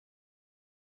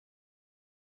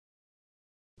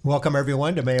Welcome,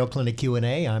 everyone, to Mayo Clinic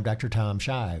Q&A. I'm Dr. Tom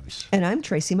Shives. And I'm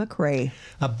Tracy McRae.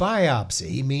 A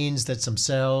biopsy means that some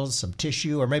cells, some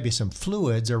tissue, or maybe some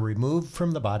fluids are removed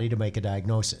from the body to make a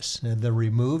diagnosis. The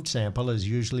removed sample is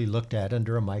usually looked at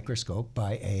under a microscope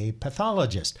by a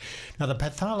pathologist. Now, the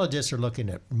pathologists are looking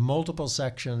at multiple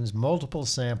sections, multiple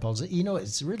samples. You know,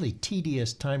 it's really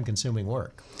tedious, time-consuming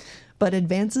work. But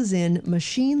advances in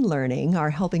machine learning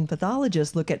are helping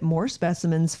pathologists look at more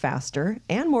specimens faster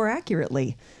and more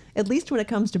accurately, at least when it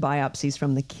comes to biopsies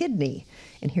from the kidney.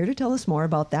 And here to tell us more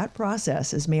about that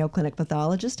process is Mayo Clinic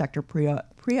pathologist Dr. Priya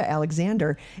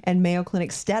Alexander and Mayo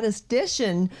Clinic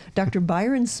statistician Dr.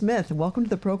 Byron Smith. Welcome to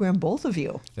the program, both of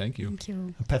you. Thank you. Thank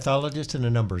you. A pathologist and a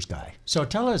numbers guy. So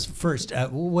tell us first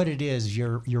what it is,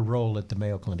 your role at the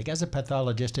Mayo Clinic as a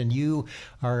pathologist, and you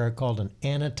are called an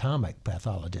anatomic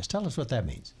pathologist. Tell us what that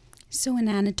means. So an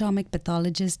anatomic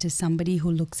pathologist is somebody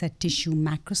who looks at tissue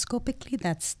macroscopically.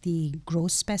 That's the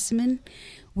gross specimen.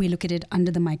 We look at it under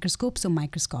the microscope, so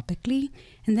microscopically.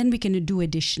 And then we can do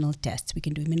additional tests. We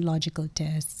can do immunological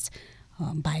tests,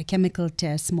 biochemical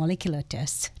tests, molecular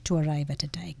tests to arrive at a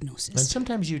diagnosis. And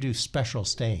sometimes you do special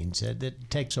stains. It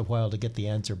takes a while to get the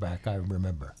answer back, I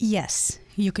remember. Yes,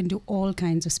 you can do all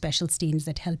kinds of special stains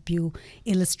that help you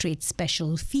illustrate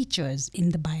special features in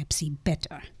the biopsy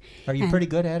better. Are you pretty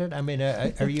good at it? I mean,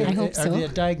 I hope so. Are the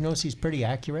diagnoses pretty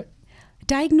accurate?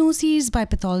 Diagnoses by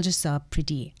pathologists are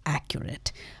pretty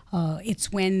accurate.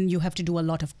 It's when you have to do a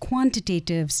lot of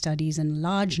quantitative studies and a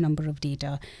large number of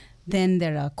data, then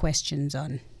there are questions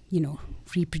on,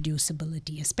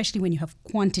 reproducibility, especially when you have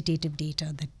quantitative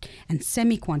data and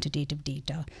semi-quantitative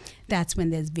data. That's when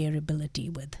there's variability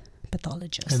with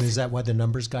pathologists. And is that why the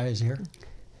numbers guy is here?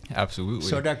 Absolutely.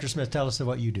 So, Dr. Smith, tell us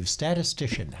what you do.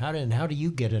 Statistician. How do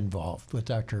you get involved with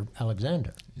Dr.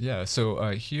 Alexander? Yeah.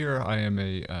 So here I am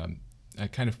I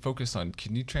kind of focus on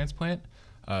kidney transplant.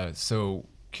 So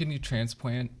kidney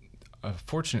transplant,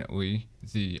 fortunately,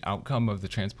 the outcome of the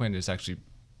transplant is actually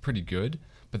pretty good,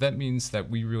 but that means that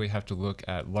we really have to look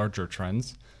at larger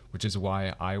trends, which is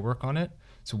why I work on it.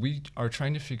 So we are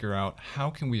trying to figure out how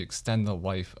can we extend the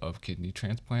life of kidney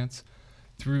transplants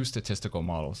through statistical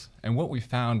models. And what we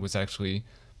found was actually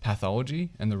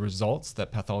pathology, and the results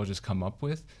that pathologists come up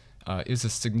with is a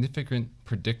significant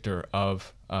predictor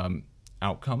of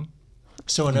outcome.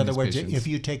 So in other words, patients. if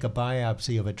you take a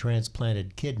biopsy of a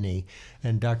transplanted kidney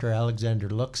and Dr. Alexander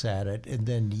looks at it, and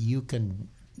then you can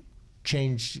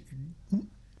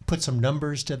put some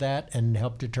numbers to that and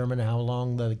help determine how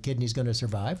long the kidney's going to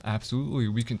survive? Absolutely.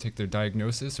 We can take their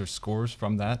diagnosis or scores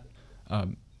from that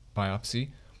biopsy.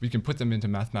 We can put them into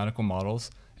mathematical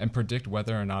models and predict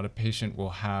whether or not a patient will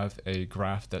have a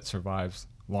graft that survives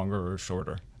longer or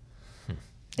shorter.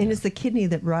 And it's the kidney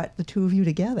that brought the two of you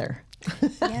together.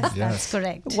 Yes, that's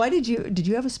correct. Why did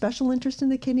you have a special interest in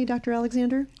the kidney, Dr.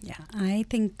 Alexander? Yeah, I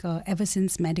think ever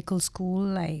since medical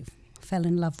school, I fell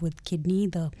in love with kidney.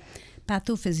 The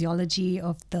pathophysiology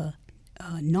of the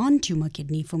non-tumor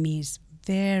kidney for me is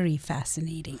very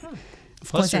fascinating. Huh.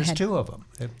 Plus, there's two of them.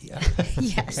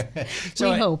 Yes,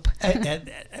 So we hope.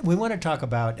 We want to talk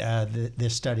about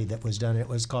this study that was done. It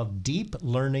was called Deep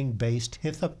Learning-Based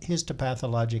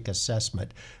Histopathologic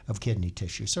Assessment of Kidney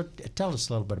Tissue. So tell us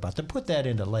a little bit about that. Put that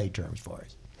into lay terms for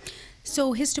us.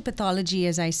 So histopathology,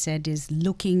 as I said, is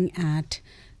looking at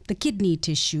the kidney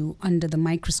tissue under the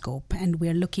microscope, and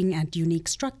we're looking at unique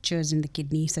structures in the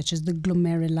kidney, such as the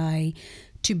glomeruli,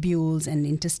 tubules, and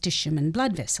interstitium and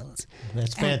blood vessels.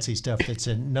 That's fancy stuff. That's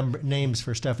names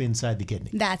for stuff inside the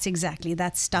kidney. That's exactly.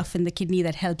 That's stuff in the kidney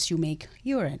that helps you make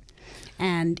urine.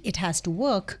 And it has to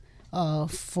work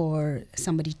for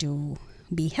somebody to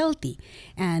be healthy.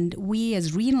 And we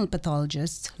as renal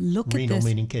pathologists look at this. Renal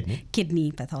meaning kidney.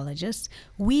 Kidney pathologists.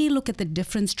 We look at the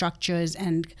different structures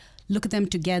and look at them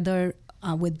together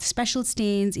with special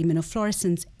stains,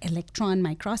 immunofluorescence, electron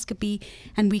microscopy,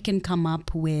 and we can come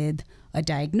up with a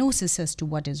diagnosis as to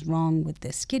what is wrong with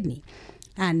this kidney.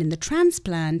 And in the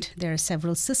transplant, there are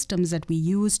several systems that we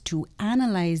use to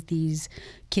analyze these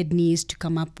kidneys to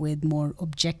come up with more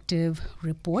objective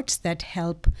reports that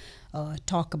help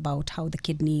talk about how the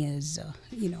kidney is,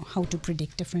 how to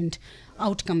predict different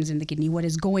outcomes in the kidney, what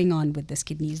is going on with this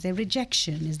kidney. Is there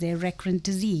rejection? Is there recurrent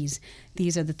disease?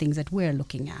 These are the things that we're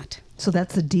looking at. So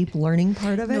that's the deep learning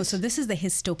part of it? No, so this is the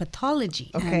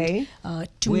histopathology. Okay. And,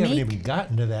 we haven't even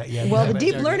gotten to that yet. Well, the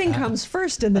deep learning comes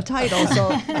first in the title,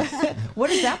 so what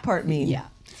does that part mean? Yeah.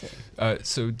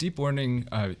 So deep learning,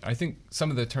 I think some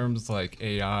of the terms like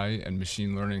AI and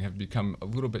machine learning have become a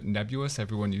little bit nebulous.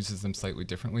 Everyone uses them slightly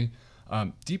differently.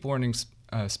 Deep learning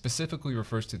specifically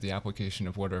refers to the application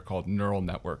of what are called neural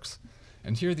networks.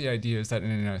 And here the idea is that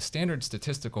in a standard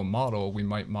statistical model, we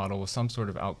might model some sort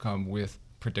of outcome with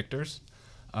predictors.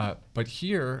 But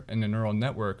here in a neural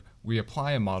network, we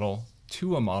apply a model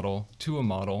to a model to a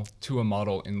model to a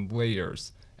model in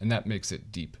layers, and that makes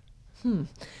it deep.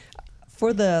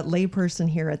 For the layperson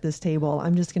here at this table,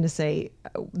 I'm just going to say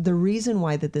the reason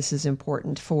why that this is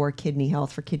important for kidney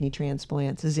health, for kidney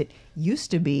transplants, is it used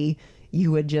to be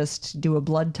you would just do a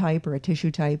blood type or a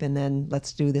tissue type and then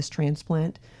let's do this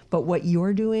transplant. But what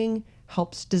you're doing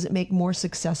helps, does it make more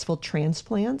successful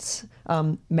transplants,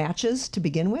 matches to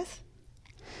begin with?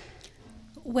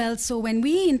 Well, so when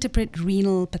we interpret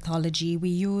renal pathology, we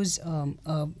use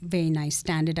a very nice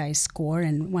standardized score,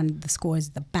 and one of the scores is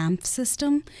the BAMF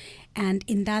system. And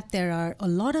in that, there are a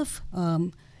lot of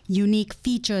unique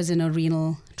features in a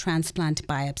renal transplant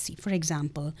biopsy. For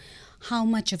example, how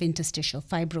much of interstitial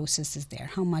fibrosis is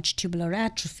there? How much tubular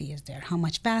atrophy is there? How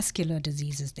much vascular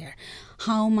disease is there?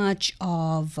 How much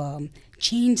of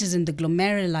changes in the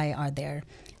glomeruli are there?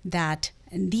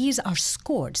 And these are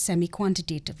scored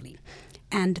semi-quantitatively.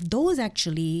 And those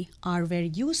actually are very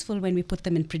useful when we put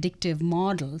them in predictive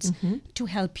models to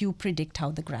help you predict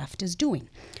how the graft is doing.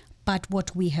 But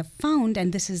what we have found,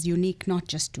 and this is unique not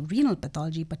just to renal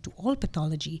pathology, but to all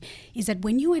pathology, is that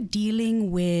when you are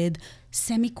dealing with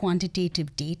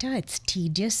semi-quantitative data, it's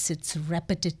tedious, it's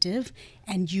repetitive,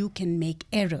 and you can make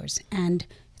errors. And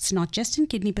it's not just in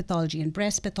kidney pathology and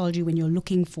breast pathology when you're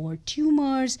looking for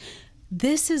tumors.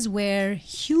 This is where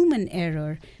human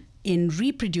error in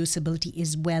reproducibility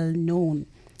is well known.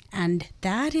 And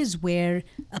that is where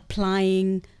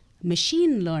applying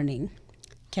machine learning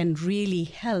can really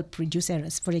help reduce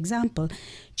errors. For example,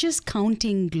 just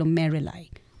counting glomeruli.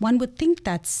 One would think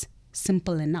that's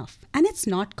simple enough, and it's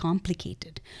not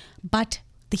complicated. But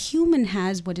the human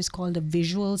has what is called a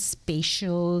visual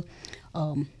spatial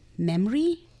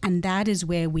memory, and that is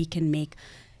where we can make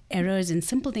errors in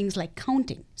simple things like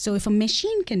counting. So if a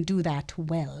machine can do that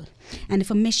well, and if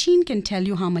a machine can tell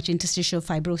you how much interstitial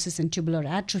fibrosis and tubular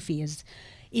atrophy is,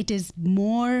 it is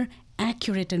more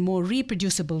accurate and more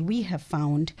reproducible, we have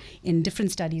found in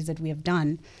different studies that we have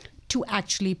done, to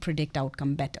actually predict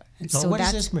outcome better. And so what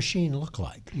does this machine look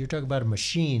like? You're talking about a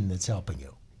machine that's helping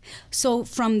you. So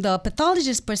from the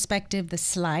pathologist perspective, the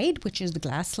slide, which is the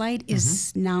glass slide,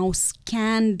 is now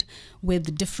scanned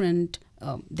with different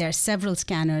there are several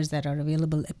scanners that are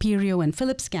available, Aperio and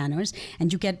Philips scanners,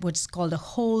 and you get what's called a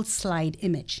whole slide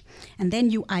image. And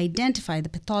then you identify, the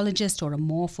pathologist or a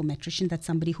morphometrician, that's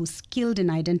somebody who's skilled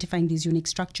in identifying these unique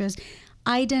structures,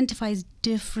 identifies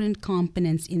different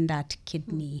components in that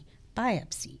kidney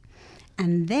biopsy.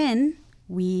 And then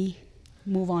we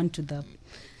move on to the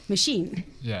machine.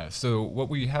 Yeah, so what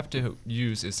we have to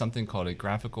use is something called a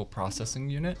graphical processing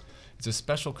unit. It's a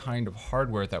special kind of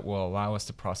hardware that will allow us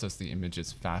to process the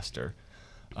images faster.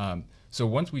 So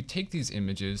once we take these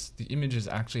images, the images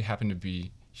actually happen to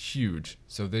be huge.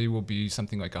 So they will be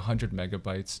something like 100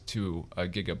 megabytes to a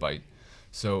gigabyte.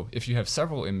 So if you have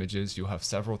several images, you'll have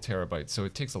several terabytes. So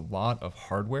it takes a lot of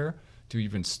hardware to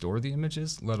even store the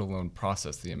images, let alone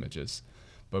process the images.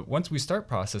 But once we start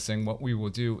processing, what we will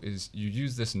do is you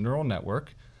use this neural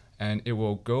network, and it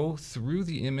will go through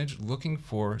the image looking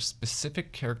for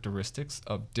specific characteristics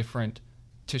of different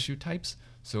tissue types.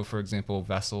 So for example,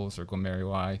 vessels or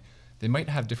glomeruli, they might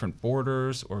have different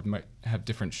borders or might have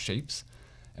different shapes.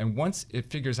 And once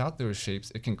it figures out those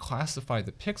shapes, it can classify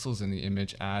the pixels in the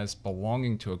image as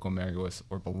belonging to a glomerulus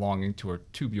or belonging to a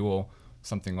tubule,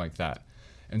 something like that.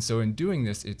 And so in doing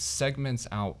this, it segments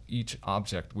out each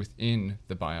object within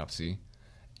the biopsy,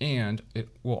 and it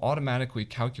will automatically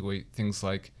calculate things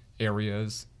like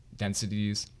areas,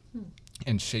 densities,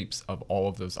 and shapes of all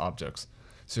of those objects.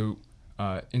 So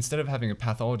instead of having a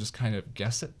pathologist kind of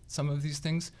guess at some of these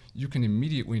things, you can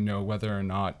immediately know whether or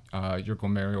not your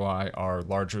glomeruli are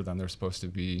larger than they're supposed to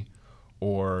be,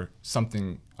 or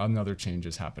another change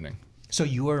is happening. So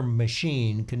your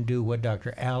machine can do what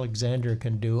Dr. Alexander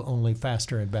can do, only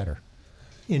faster and better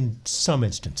in some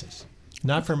instances.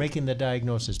 Not for making the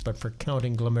diagnosis, but for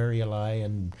counting glomeruli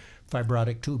and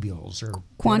fibrotic tubules or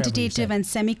quantitative and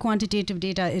semi-quantitative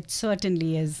data. It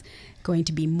certainly is going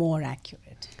to be more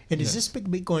accurate. And is this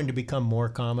going to become more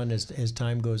common as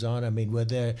time goes on? I mean, with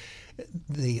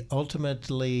the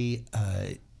ultimately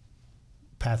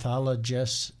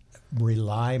pathologists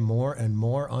rely more and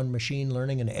more on machine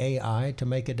learning and AI to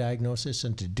make a diagnosis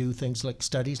and to do things like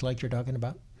studies like you're talking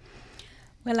about?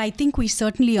 Well, I think we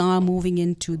certainly are moving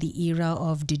into the era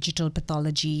of digital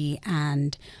pathology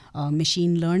and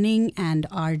machine learning, and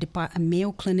our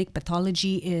Mayo Clinic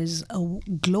Pathology is a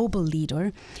global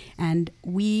leader, and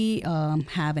we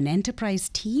have an enterprise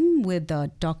team with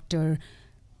Dr.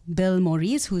 Bill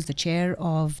Maurice, who's the chair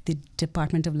of the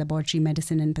Department of Laboratory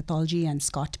Medicine and Pathology, and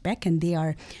Scott Beck, and they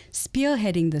are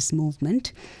spearheading this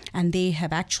movement. And they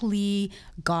have actually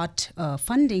got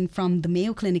funding from the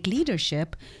Mayo Clinic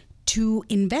leadership to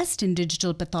invest in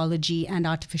digital pathology and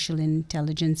artificial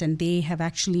intelligence. And they have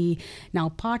actually now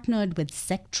partnered with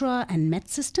Sectra and Met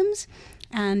Systems.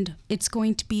 And it's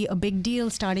going to be a big deal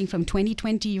starting from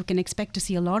 2020. You can expect to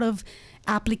see a lot of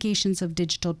applications of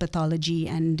digital pathology,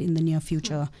 and in the near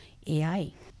future,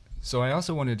 AI. So I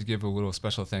also wanted to give a little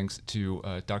special thanks to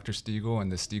Dr. Stiegel and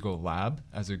the Stiegel Lab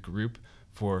as a group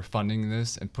for funding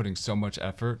this and putting so much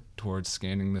effort towards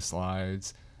scanning the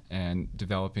slides and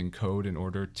developing code in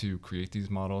order to create these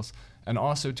models. And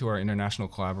also to our international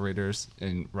collaborators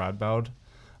in Radboud,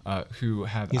 who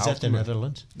have... Is that the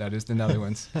Netherlands? That is the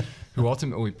Netherlands, who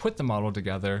ultimately put the model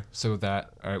together so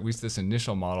that, or at least this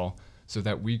initial model, so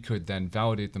that we could then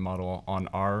validate the model on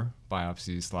our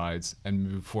biopsy slides and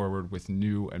move forward with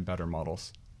new and better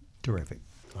models. Terrific.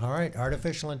 All right,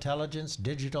 artificial intelligence,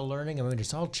 digital learning, I mean,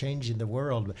 it's all changing the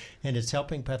world, and it's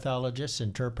helping pathologists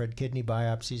interpret kidney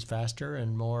biopsies faster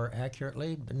and more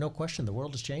accurately. But no question, the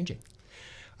world is changing.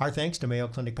 Our thanks to Mayo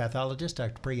Clinic pathologist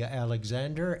Dr. Priya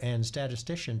Alexander and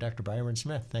statistician Dr. Byron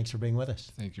Smith. Thanks for being with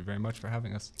us. Thank you very much for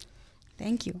having us.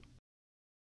 Thank you.